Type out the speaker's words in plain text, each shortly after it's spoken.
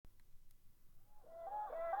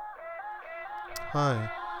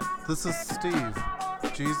Hi, this is Steve,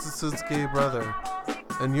 Jesus' gay brother,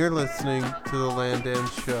 and you're listening to The Land and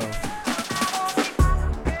Show.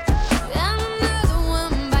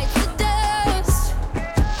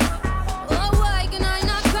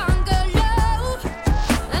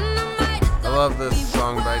 I love this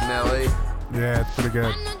song by Nelly. Yeah, it's pretty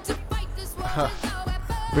good.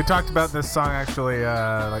 We talked about this song actually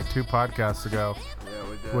like 2 podcasts ago. Yeah,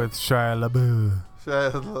 we did. With Shia LaBeouf.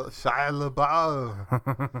 Shia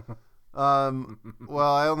LaBeouf.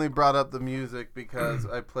 Well, I only brought up the music because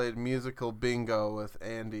I played musical bingo with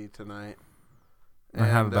Andy tonight. And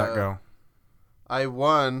how did that go? I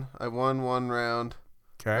won. I won one round.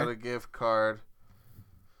 Okay. Got a gift card.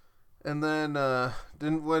 And then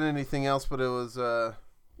didn't win anything else, but it was...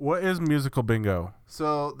 What is musical bingo?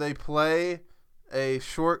 So they play a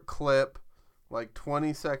short clip, like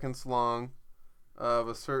 20 seconds long, of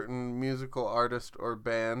a certain musical artist or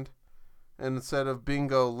band. And instead of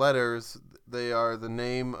bingo letters, they are the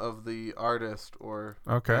name of the artist or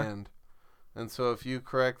band. And so if you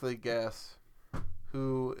correctly guess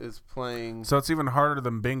who is playing... So it's even harder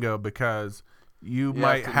than bingo because you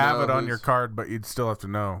might have it on your card, but you'd still have to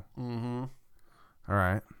know. Mm-hmm. All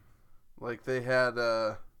right. Like they had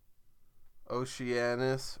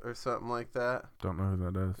Oceanus or something like that. Don't know who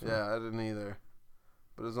that is. So. Yeah, I didn't either.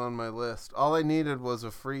 But it was on my list. All I needed was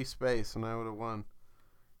a free space, and I would have won.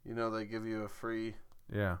 You know, they give you a free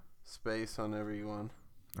space on every one.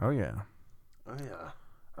 Oh, yeah. Oh,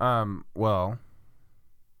 yeah. Well.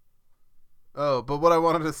 Oh, but what I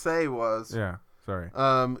wanted to say was... Yeah, sorry.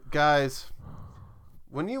 Guys,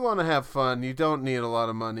 when you want to have fun, you don't need a lot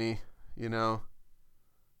of money, you know.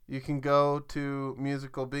 You can go to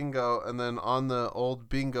musical bingo, and then on the old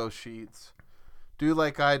bingo sheets, do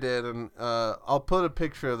like I did, and I'll put a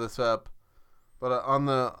picture of this up. But on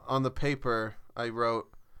the paper, I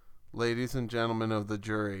wrote, "Ladies and gentlemen of the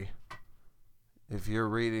jury, if you're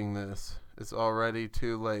reading this, it's already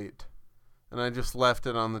too late." And I just left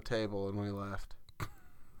it on the table, and we left.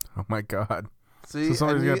 Oh my God! See, so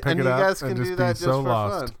somebody's gonna pick it up guys can and do just that be so for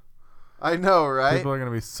lost. Fun. I know, right? People are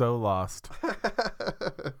gonna be so lost.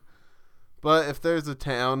 But if there's a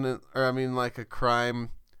town, like a crime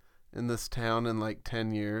in this town in like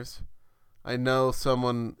 10 years, I know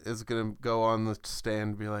someone is going to go on the stand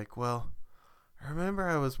and be like, well, I remember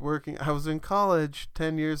I was in college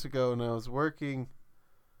 10 years ago and I was working,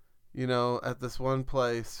 you know, at this one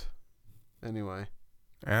place. Anyway.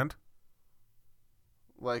 And?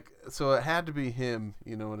 Like, so it had to be him,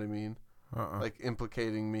 you know what I mean? Like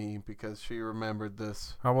implicating me because she remembered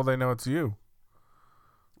this. How will they know it's you?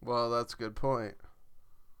 Well, that's a good point.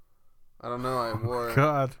 I don't know. I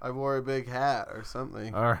wore a big hat or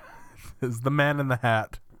something. All right. It's the man in the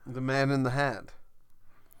hat. The man in the hat.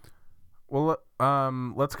 Well,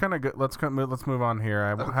 let's move on here.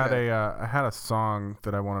 I had a song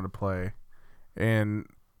that I wanted to play, and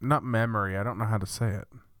not memory. I don't know how to say it.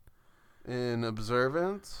 In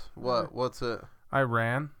observance? What? What's it?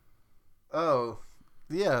 Iran. Oh,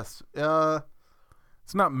 yes.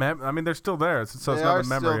 It's not they're still there. So it's not the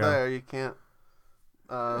memory. They're still there. You can't.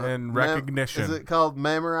 And recognition. Is it called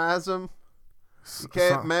memorize them? You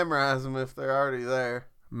can't memorize them if they're already there.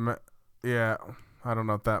 Yeah, I don't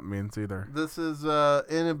know what that means either. This is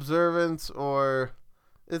in observance, or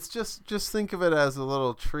it's just think of it as a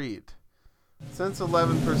little treat. Since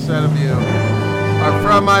 11% of you are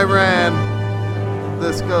from Iran,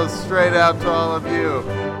 this goes straight out to all of you.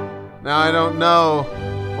 Now I don't know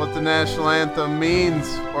what the national anthem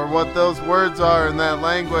means or what those words are in that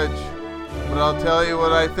language, but I'll tell you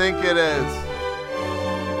what I think it is.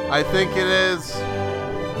 I think it is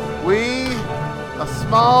we, a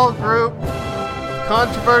small group of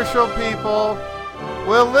controversial people,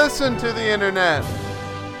 will listen to the internet.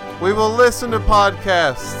 We will listen to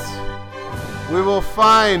podcasts. We will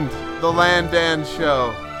find the Land Dan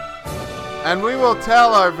Show. And we will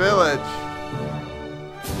tell our village.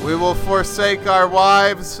 We will forsake our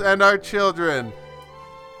wives and our children.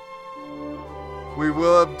 We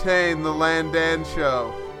will obtain the Land Dan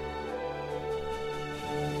Show.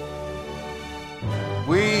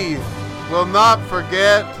 We will not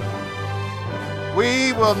forget.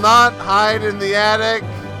 We will not hide in the attic.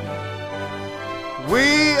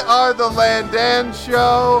 We are the Land Dan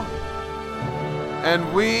Show.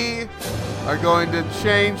 And we are going to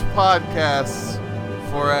change podcasts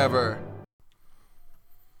forever.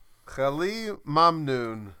 Khali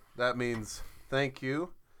Mamnoon. That means thank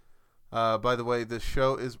you. By the way, this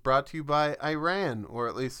show is brought to you by Iran, or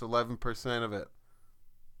at least 11% of it.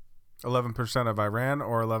 11% of Iran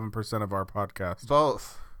or 11% of our podcast?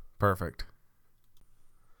 Both. Perfect.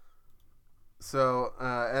 So,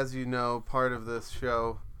 as you know, part of this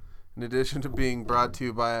show, in addition to being brought to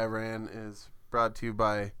you by Iran, is brought to you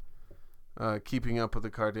by Keeping Up with the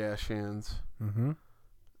Kardashians. Mm-hmm.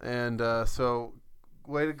 And so,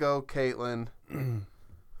 way to go, Caitlyn.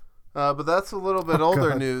 But that's a little bit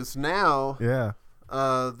older news. Now, Yeah.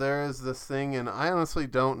 there is this thing, and I honestly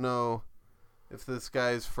don't know if this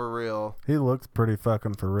guy's for real. He looks pretty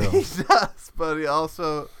fucking for real. He does, but he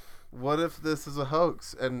also... What if this is a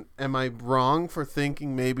hoax? And am I wrong for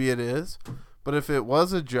thinking maybe it is? But if it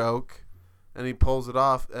was a joke and he pulls it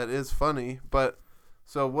off, that is funny. But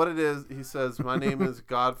so what it is, he says, my name is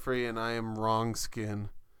Godfrey and I am wrong skin.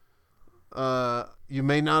 You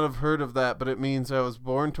may not have heard of that, but it means I was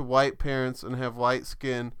born to white parents and have white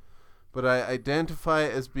skin, but I identify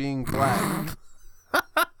as being black.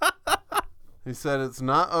 He said, it's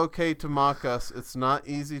not okay to mock us. It's not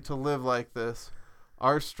easy to live like this.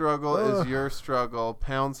 Our struggle is your struggle. #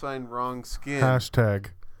 wrong skin. Hashtag.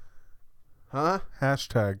 Huh?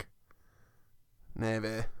 Hashtag.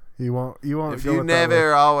 Never. You won't. If go you with that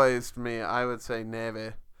never always to me, I would say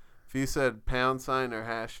never. If you said # or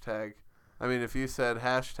hashtag, I mean, if you said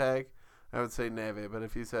hashtag, I would say never. But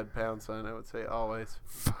if you said #, I would say always.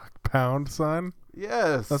 Fuck, £?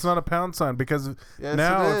 Yes. That's not a £, because Yes,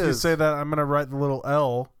 now it if you is. say that, I'm gonna write the little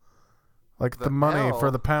L, like the money L? for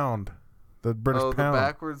the pound, the British the pound.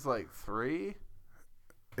 backwards like 3.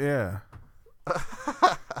 Yeah.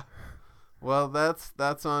 Well,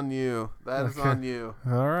 that's on you. That is Okay. on you.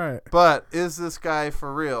 All right. But is this guy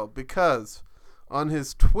for real? Because on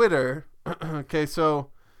his Twitter, okay, so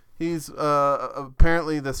he's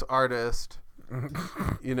apparently this artist,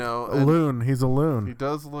 you know. A loon. He's a He loon.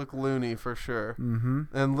 does look loony for sure. Mm-hmm.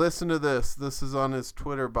 And listen to this. This is on his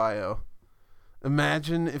Twitter bio.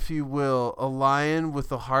 Imagine, if you will, a lion with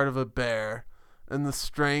the heart of a bear and the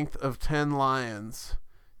strength of 10 lions.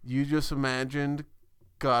 You just imagined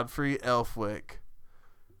Godfrey Elfwick.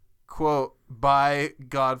 Quote, by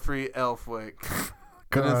Godfrey Elfwick.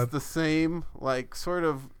 And God. it's the same, like, sort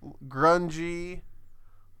of grungy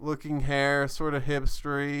looking hair, sort of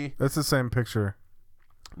hipstery. That's the same picture.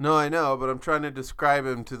 No, I know, but I'm trying to describe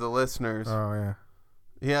him to the listeners. Oh yeah.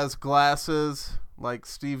 He has glasses like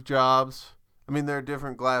Steve Jobs. I mean, they're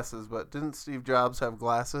different glasses, but didn't Steve Jobs have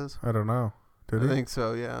glasses? I don't know. Did I he? think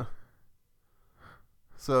so, yeah.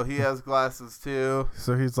 So he has glasses too.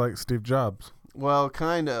 So he's like Steve Jobs. Well,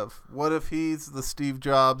 kind of. What if he's the Steve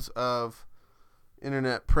Jobs of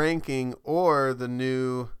internet pranking, or the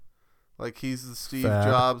new, like he's the Steve Fad.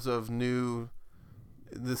 Jobs of new,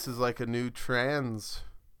 this is like a new trans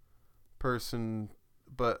person,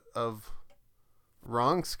 but of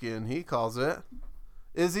wrong skin, he calls it.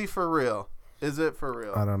 Is he for real? Is it for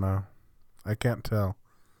real? I don't know. I can't tell.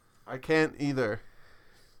 I can't either.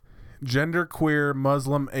 Genderqueer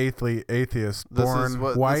Muslim atheist This born is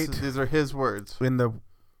what white these are his words. in the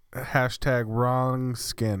hashtag wrong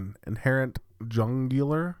skin. Inherent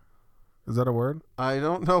jungular? Is that a word? I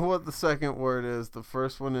don't know what the second word is. The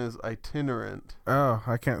first one is itinerant. Oh,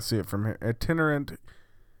 I can't see it from here. Itinerant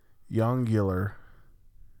jungular.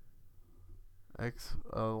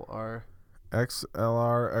 XLR.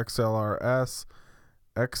 XLR, XLRS,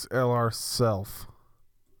 XLR self.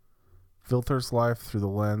 Filters life through the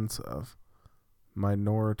lens of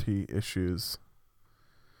minority issues.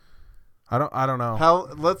 I don't know.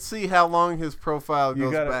 Let's see how long his profile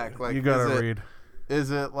goes back. Like, you gotta read.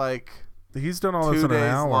 Is it like He's done all 2 this in an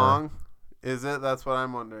days hour. long? Is it? That's what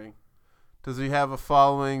I'm wondering. Does he have a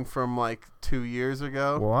following from like 2 years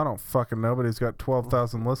ago? Well, I don't fucking know, but he's got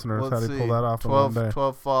 12,000 listeners. Let's How'd he pull see. that off in one day?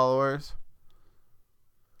 12 followers.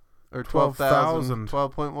 Or 12,000.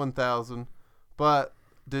 12.1 thousand. But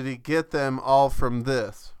did he get them all from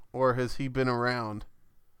this? Or has he been around?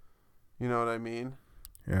 You know what I mean?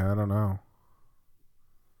 Yeah, I don't know.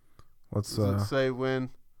 Let's Does it say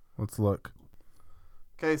when? let's look.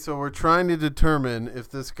 Okay, so we're trying to determine if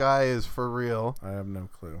this guy is for real. I have no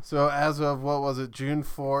clue. So as of, what was it, June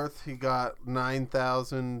 4th, he got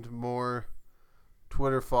 9,000 more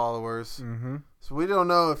Twitter followers. Mm-hmm. So we don't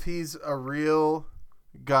know if he's a real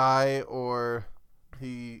guy or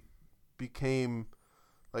he became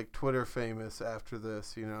like Twitter famous after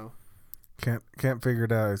this, you know. Can't figure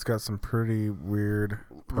it out. He's got some pretty weird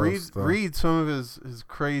posts, though. Read some of his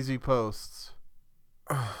crazy posts.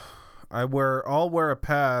 I'll wear a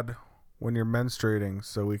pad when you're menstruating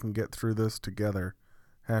so we can get through this together.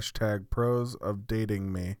 Hashtag pros of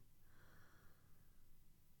dating me.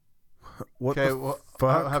 What Okay, the well,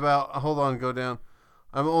 fuck? how about, hold on, go down.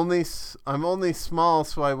 I'm only small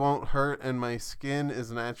so I won't hurt, and my skin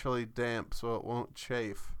is naturally damp so it won't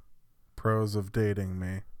chafe. Pros of dating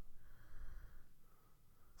me.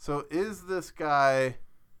 So is this guy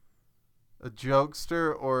a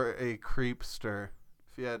jokester or a creepster?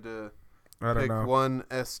 If you had to I don't pick know. one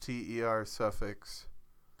STER suffix.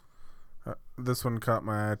 This one caught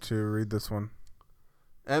my eye too. Read this one.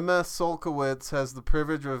 Emma Solkowitz has the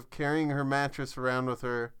privilege of carrying her mattress around with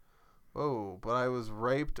her. Oh, but I was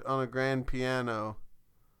raped on a grand piano.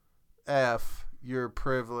 F your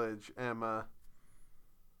privilege, Emma.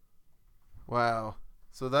 Wow.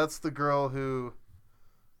 So that's the girl who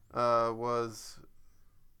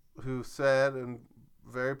said and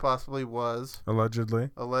very possibly was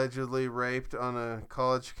allegedly raped on a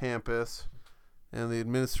college campus, and the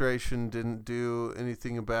administration didn't do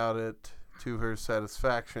anything about it to her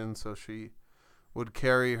satisfaction, so she would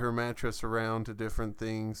carry her mattress around to different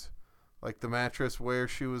things, like the mattress where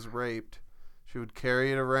she was raped. She would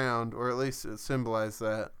carry it around, or at least it symbolized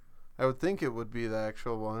that. I would think it would be the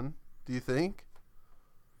actual one. Do you think?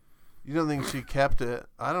 You don't think she kept it?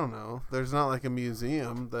 I don't know. There's not like a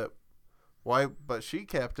museum that... Why? But she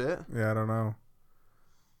kept it. Yeah, I don't know.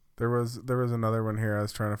 There was another one here I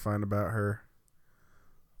was trying to find about her.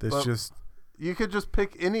 You could just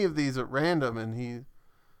pick any of these at random, and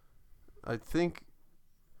I think...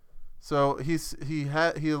 So he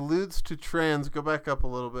alludes to trans. Go back up a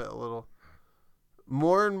little.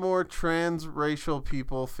 More and more transracial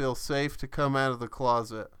people feel safe to come out of the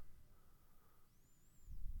closet.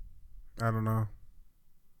 I don't know.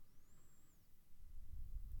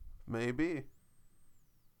 Maybe.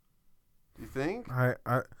 Do you think? I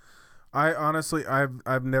honestly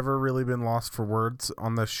I've never really been lost for words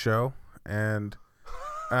on this show, and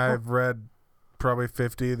I've read probably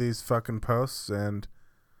 50 of these fucking posts, and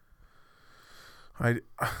I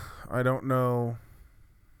don't know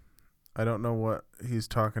what he's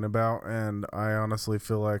talking about, and I honestly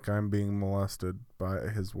feel like I'm being molested by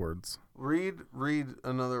his words. Read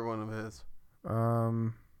another one of his.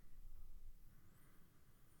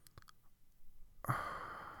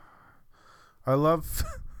 I love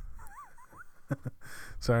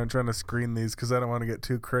sorry, I'm trying to screen these because I don't want to get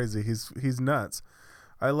too crazy. He's nuts.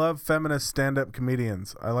 I love feminist stand-up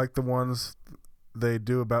comedians. I like the ones they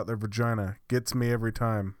do about their vagina. Gets me every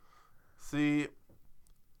time. See,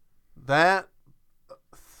 that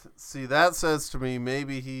says to me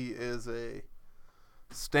maybe he is a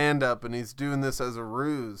stand-up and he's doing this as a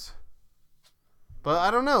ruse. But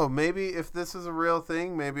I don't know. Maybe if this is a real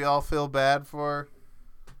thing, maybe I'll feel bad for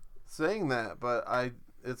saying that. But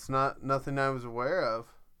it's nothing I was aware of.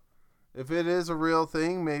 If it is a real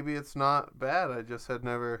thing, maybe it's not bad. I just had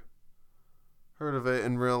never heard of it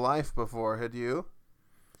in real life before. Had you?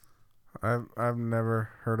 I've never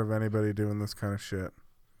heard of anybody doing this kind of shit.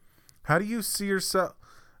 How do you see yourself?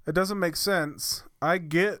 It doesn't make sense. I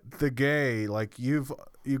get the gay, like you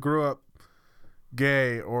grew up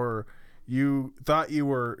gay, or you thought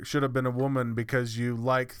you should have been a woman because you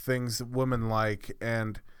like things that women like,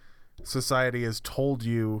 and society has told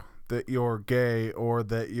you that you're gay or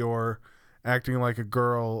that you're acting like a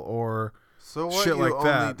girl or so what, shit like that.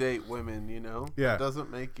 You only date women, you know? Yeah. It doesn't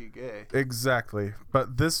make you gay. Exactly.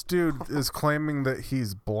 But this dude is claiming that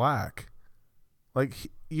he's black.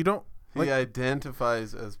 Like, you don't... Like, he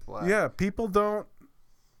identifies as black. Yeah, people don't...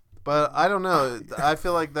 But I don't know. I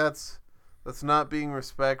feel like that's not being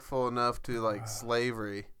respectful enough to, like,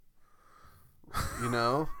 slavery. You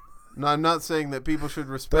know? No, I'm not saying that people should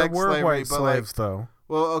respect there were slavery, white but slaves, like, though.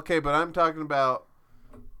 Well, okay, but I'm talking about,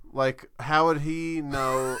 like, how would he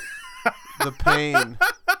know the pain?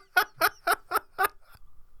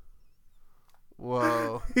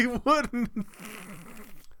 Whoa. He wouldn't.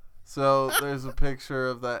 So there's a picture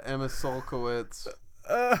of that Emma Solkowitz,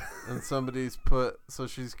 and somebody's so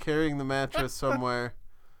she's carrying the mattress somewhere,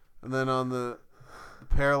 and then on the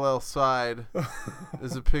parallel side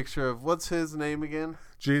is a picture of, what's his name again?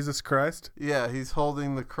 Jesus Christ? Yeah, he's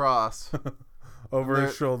holding the cross. Over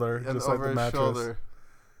his shoulder, just like the mattress. Shoulder.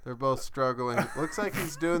 They're both struggling. Looks like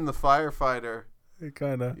he's doing the firefighter.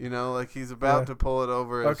 Kind of. You know, like he's about to pull it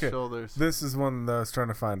over his shoulders. This is one that I was trying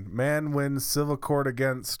to find. Man wins civil court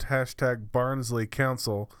against #Barnsley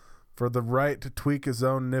Council for the right to tweak his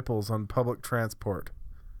own nipples on public transport.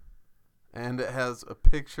 And it has a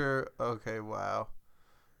picture. Okay, wow.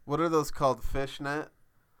 What are those called? Fishnet?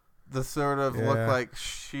 The sort of look like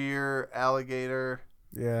sheer alligator.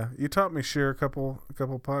 Yeah, you taught me sheer a couple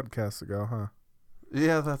podcasts ago, huh?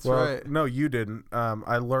 Yeah, that's right. No, you didn't.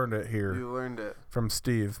 I learned it here. You learned it from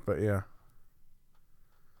Steve, but yeah.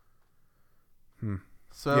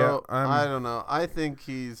 So I don't know. I think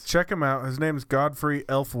he's... Check him out. His name's Godfrey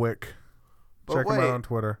Elfwick. Check him out on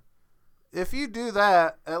Twitter. If you do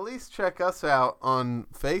that, at least check us out on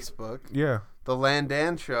Facebook. Yeah. The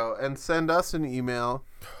Landan Show, and send us an email,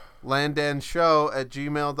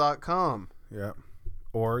 landanshow@gmail.com. Yeah.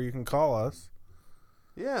 Or you can call us.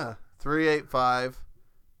 Yeah,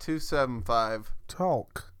 385-275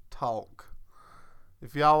 Talk.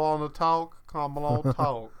 If y'all want to talk, come along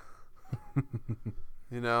talk.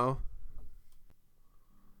 You know?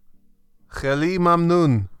 Khali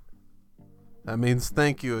Mamnoon. That means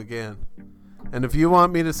thank you again. And if you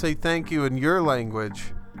want me to say thank you in your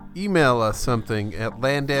language, email us something at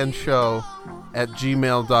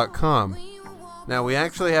landanshow@gmail.com. Now, we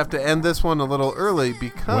actually have to end this one a little early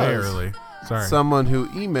because way early. Sorry. Someone who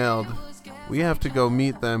emailed, we have to go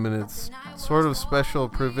meet them, and it's sort of special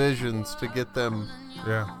provisions to get them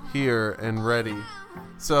here and ready.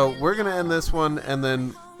 So we're going to end this one, and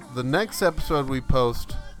then the next episode we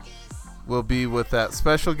post will be with that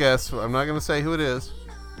special guest. I'm not going to say who it is.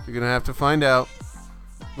 You're going to have to find out.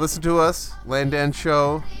 Listen to us,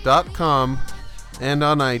 landanshow.com and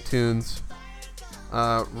on iTunes.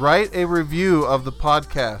 Write a review of the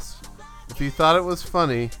podcast. If you thought it was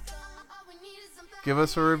funny, give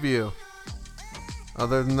us a review.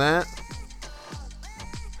 Other than that,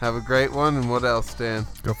 have a great one. And what else, Dan?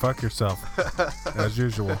 Go fuck yourself, as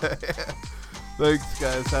usual. Thanks,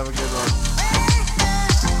 guys. Have a good one.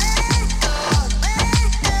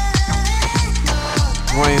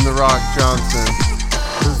 Dwayne "The Rock" Johnson.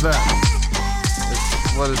 Who's that?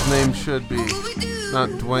 It's what his name should be. Not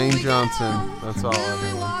Dwayne Johnson. That's all,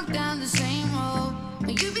 everyone.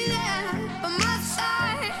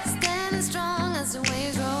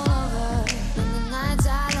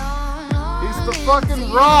 He's the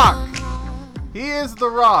fucking Rock. He is The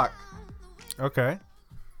Rock. Okay.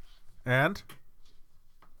 And?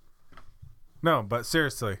 No, but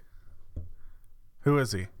seriously. Who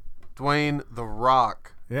is he? Dwayne "The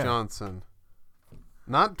Rock" Johnson.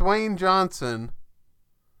 Not Dwayne Johnson.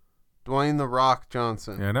 Dwayne "The Rock"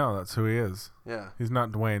 Johnson. Yeah, no, that's who he is. Yeah. He's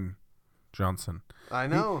not Dwayne Johnson. I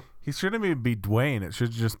know. He shouldn't even be Dwayne. It should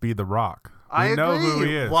just be The Rock. I agree. know who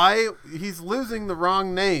he is. Why? He's losing the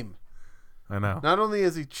wrong name. I know. Not only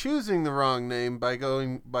is he choosing the wrong name by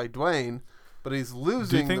going by Dwayne, but he's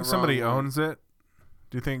losing. Do you think somebody owns it?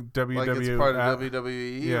 Do you think WWE? Like it's part of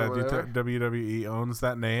WWE? Yeah. Or Do you whatever? think WWE owns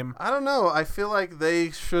that name? I don't know. I feel like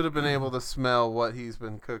they should have been able to smell what he's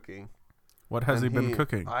been cooking. What has he been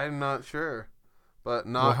cooking? I'm not sure, but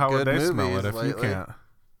not well, how good would they movies smell it if lately. you can't?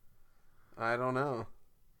 I don't know.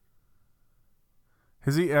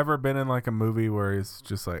 Has he ever been in like a movie where he's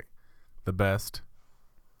just like the best?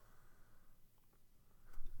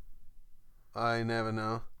 I never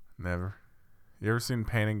know. Never. You ever seen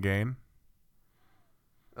Pain and Gain?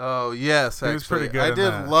 Oh yes, he actually, was pretty good. I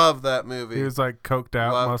did love that movie. He was like coked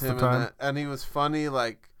out most of the time, and he was funny,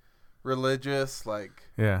 like religious, like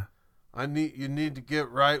yeah. You need to get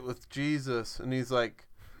right with Jesus, and he's like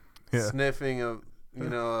sniffing a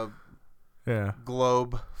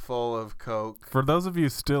globe full of Coke. For those of you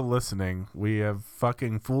still listening, we have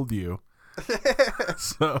fucking fooled you.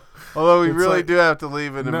 So, although we really do have to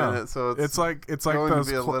leave in a minute, so it's like going those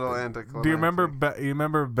to be a little anticlimactic. Do you remember? You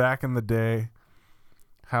remember back in the day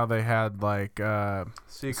how they had like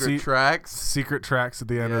secret tracks? Secret tracks at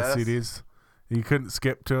the end of CDs. You couldn't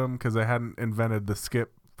skip to them because they hadn't invented the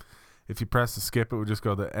skip. If you press the skip, it would just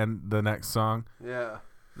go the next song. Yeah,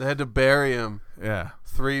 they had to bury him. Yeah,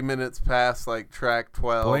 3 minutes past like track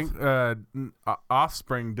 12.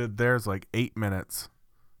 Offspring did theirs like 8 minutes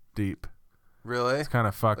deep. Really? It's kind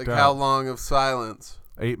of fucked up. Like how long of silence?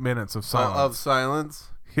 8 minutes of silence. Of silence?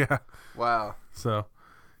 Yeah. Wow. So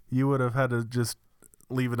you would have had to just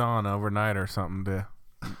leave it on overnight or something to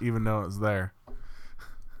even know it was there.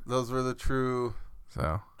 Those were the true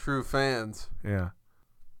fans. Yeah.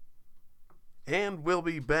 And we'll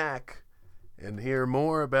be back and hear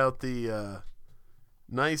more about the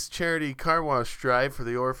nice charity car wash drive for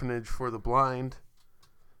the Orphanage for the Blind.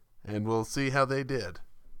 And we'll see how they did.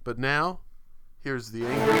 But now, here's the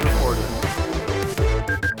Angry Reporter.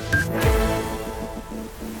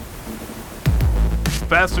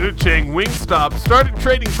 Fast food chain Wingstop started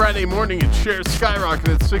trading Friday morning and shares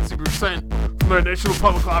skyrocketed 60% from their initial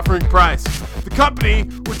public offering price. The company,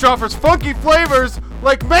 which offers funky flavors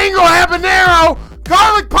like mango habanero,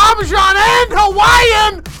 garlic parmesan, and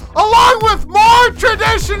Hawaiian, along with more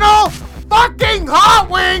traditional fucking hot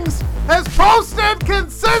wings, has posted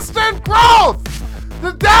consistent growth.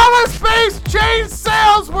 The Dallas-based chain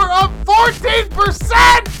sales were up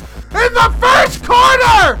 14% in the first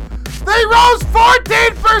quarter. They rose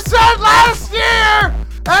 14% last year,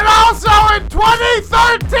 and also in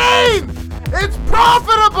 2013. It's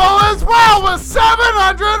profitable as well with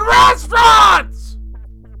 700 restaurants.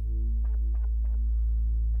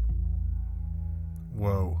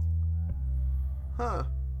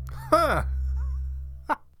 Huh.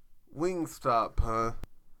 Wingstop, huh?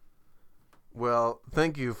 Well,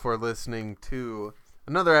 thank you for listening to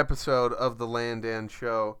another episode of the Landan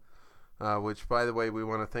Show, which, by the way, we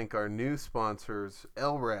want to thank our new sponsors,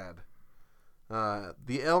 LRAD.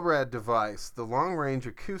 The LRAD device, the long-range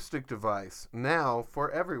acoustic device, now for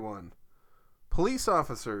everyone. Police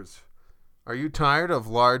officers, are you tired of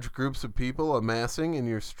large groups of people amassing in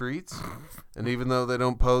your streets? And even though they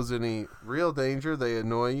don't pose any real danger, they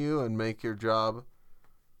annoy you and make your job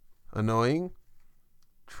annoying?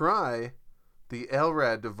 Try the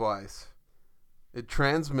LRAD device. It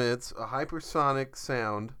transmits a hypersonic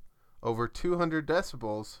sound over 200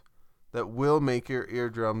 decibels that will make your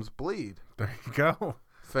eardrums bleed. There you go.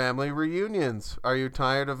 Family reunions. Are you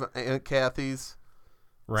tired of Aunt Kathy's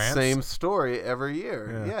Rants? same story every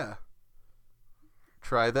year? Yeah. Yeah.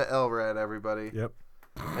 Try the LRAD, everybody. Yep.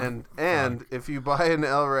 And if you buy an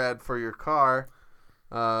LRAD for your car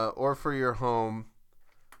or for your home,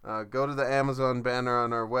 go to the Amazon banner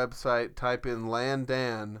on our website, type in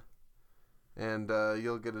Landan, and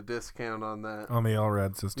you'll get a discount on that. On the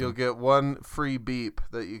LRAD system. You'll get one free beep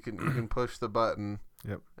that you can push the button.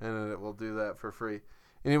 Yep. And it will do that for free.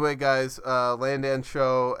 Anyway, guys,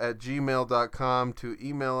 landanshow@gmail.com to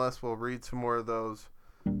email us. We'll read some more of those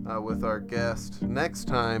with our guest next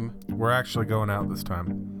time. We're actually going out this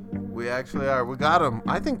time. We actually are. We got him.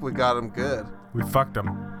 I think we got him good. We fucked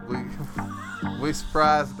them. We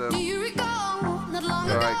surprised him.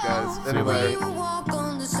 All right, guys.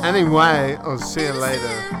 Anyway, I'll see you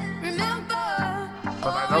later.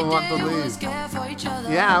 But I don't want to leave.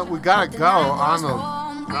 Yeah, we gotta go, Arnold.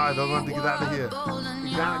 No, I don't want to get out of here.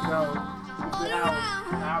 We gotta go.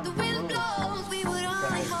 The wind blows, we will